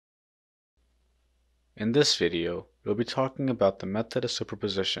In this video, we'll be talking about the method of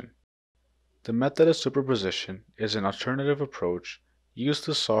superposition. The method of superposition is an alternative approach used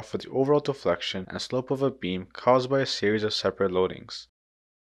to solve for the overall deflection and slope of a beam caused by a series of separate loadings.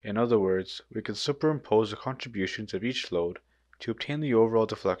 In other words, we can superimpose the contributions of each load to obtain the overall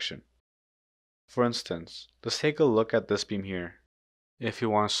deflection. For instance, let's take a look at this beam here. If we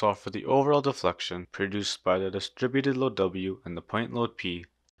want to solve for the overall deflection produced by the distributed load W and the point load P,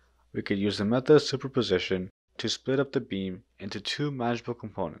 we could use the method of superposition to split up the beam into two manageable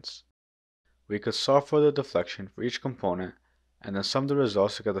components. We could solve for the deflection for each component and then sum the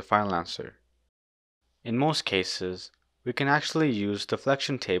results to get the final answer. In most cases, we can actually use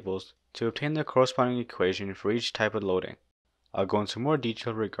deflection tables to obtain the corresponding equation for each type of loading. I'll go into more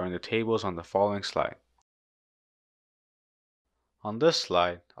detail regarding the tables on the following slide. On this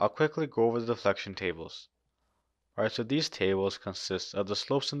slide, I'll quickly go over the deflection tables. Alright, so these tables consist of the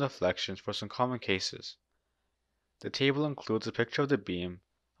slopes and deflections for some common cases. The table includes a picture of the beam,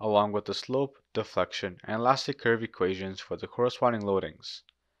 along with the slope, deflection, and elastic curve equations for the corresponding loadings.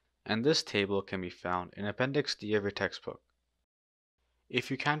 And this table can be found in Appendix D of your textbook. If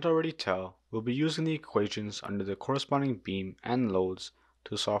you can't already tell, we'll be using the equations under the corresponding beam and loads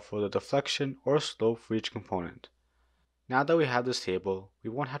to solve for the deflection or slope for each component. Now that we have this table, we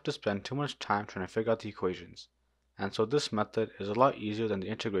won't have to spend too much time trying to figure out the equations, and so this method is a lot easier than the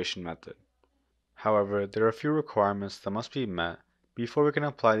integration method. However, there are a few requirements that must be met before we can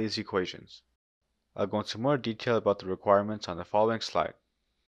apply these equations. I'll go into more detail about the requirements on the following slide.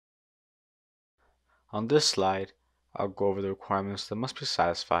 On this slide, I'll go over the requirements that must be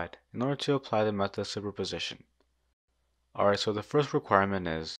satisfied in order to apply the method of superposition. Alright, so the first requirement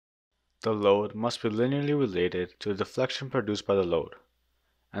is the load must be linearly related to the deflection produced by the load.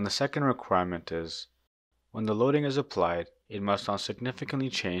 And the second requirement is when the loading is applied, it must not significantly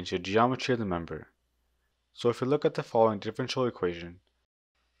change the geometry of the member. So if we look at the following differential equation,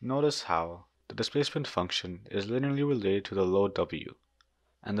 notice how the displacement function is linearly related to the load W,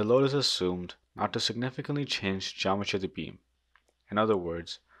 and the load is assumed not to significantly change the geometry of the beam. In other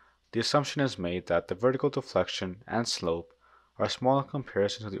words, the assumption is made that the vertical deflection and slope are small in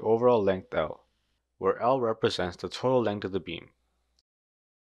comparison to the overall length L, where L represents the total length of the beam.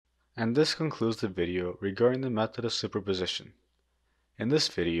 And this concludes the video regarding the method of superposition. In this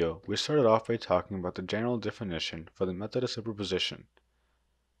video, we started off by talking about the general definition for the method of superposition.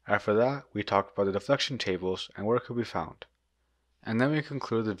 After that, we talked about the deflection tables and where it could be found. And then we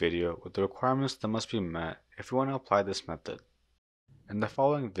concluded the video with the requirements that must be met if we want to apply this method. In the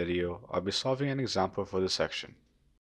following video, I'll be solving an example for this section.